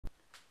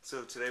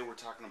So today we're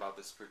talking about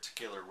this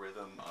particular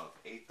rhythm of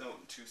 8th note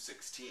and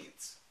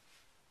 2/16.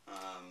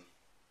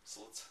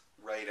 So let's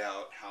write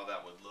out how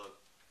that would look,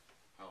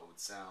 how it would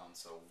sound.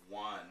 So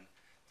 1,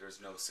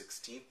 there's no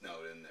 16th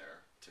note in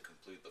there to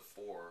complete the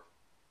 4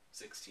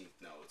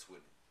 16th notes,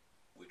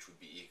 which would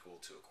be equal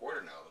to a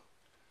quarter note.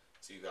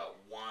 So you got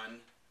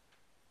 1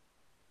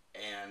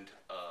 and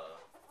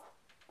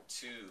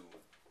 2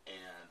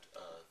 and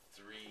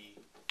 3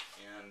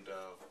 and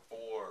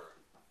 4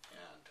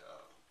 and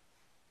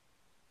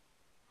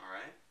all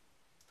right.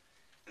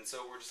 And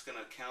so we're just going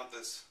to count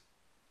this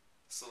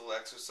little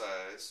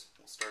exercise.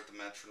 We'll start the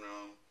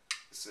metronome.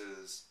 This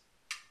is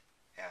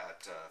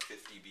at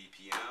 50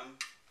 BPM.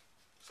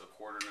 So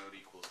quarter note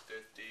equals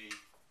 50.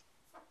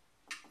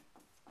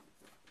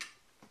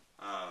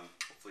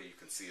 Hopefully you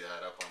can see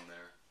that up on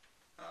there.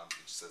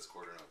 It just says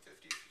quarter note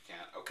 50 if you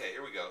can't. Okay,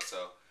 here we go.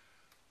 So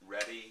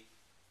ready,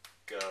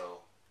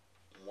 go.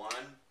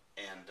 1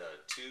 and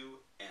 2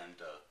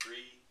 and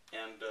 3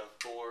 and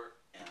 4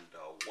 and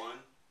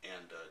 1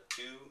 and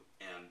 2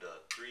 and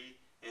 3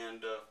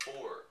 and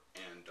 4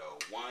 and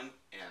 1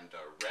 and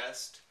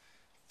rest,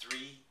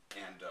 3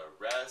 and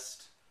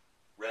rest,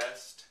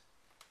 rest,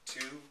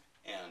 2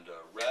 and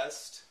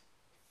rest,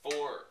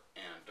 4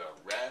 and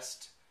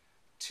rest,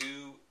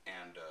 2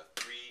 and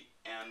 3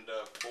 and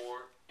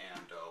 4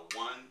 and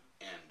 1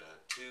 and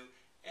 2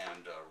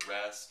 and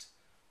rest,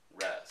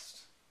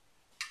 rest.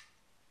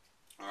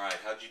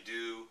 Alright, how'd you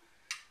do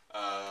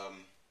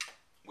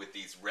with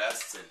these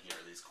rests in here,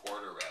 these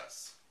quarter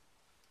rests?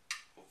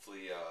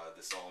 Hopefully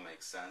this all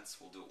makes sense.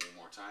 We'll do it one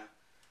more time.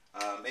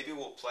 Maybe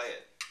we'll play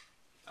it.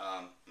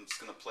 I'm just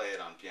going to play it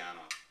on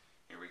piano.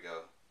 Here we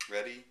go.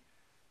 Ready?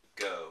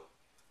 Go.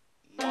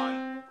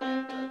 1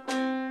 and 2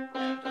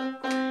 and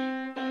 3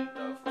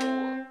 and 4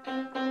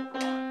 and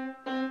 1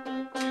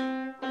 and 2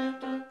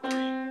 and 3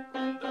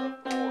 and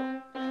 4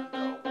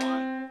 and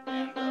 1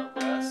 and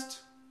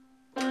rest,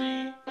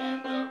 3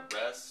 and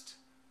rest,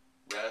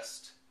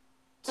 rest,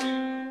 2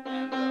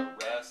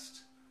 and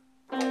rest,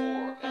 4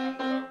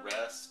 and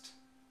rest,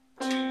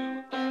 2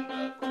 and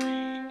 3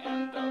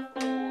 and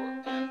 4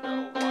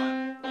 and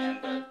 1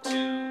 and 2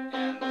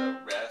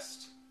 and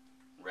rest,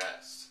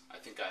 rest. I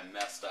think I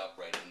messed up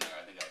right in there.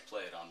 I think I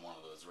played on one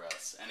of those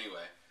rests.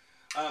 Anyway,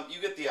 you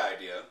get the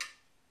idea,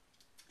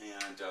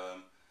 and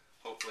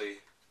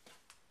hopefully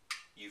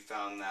you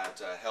found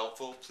that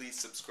helpful. Please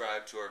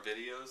subscribe to our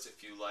videos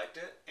if you liked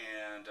it,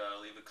 and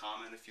leave a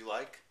comment if you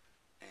like,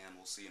 and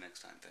we'll see you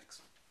next time.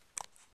 Thanks.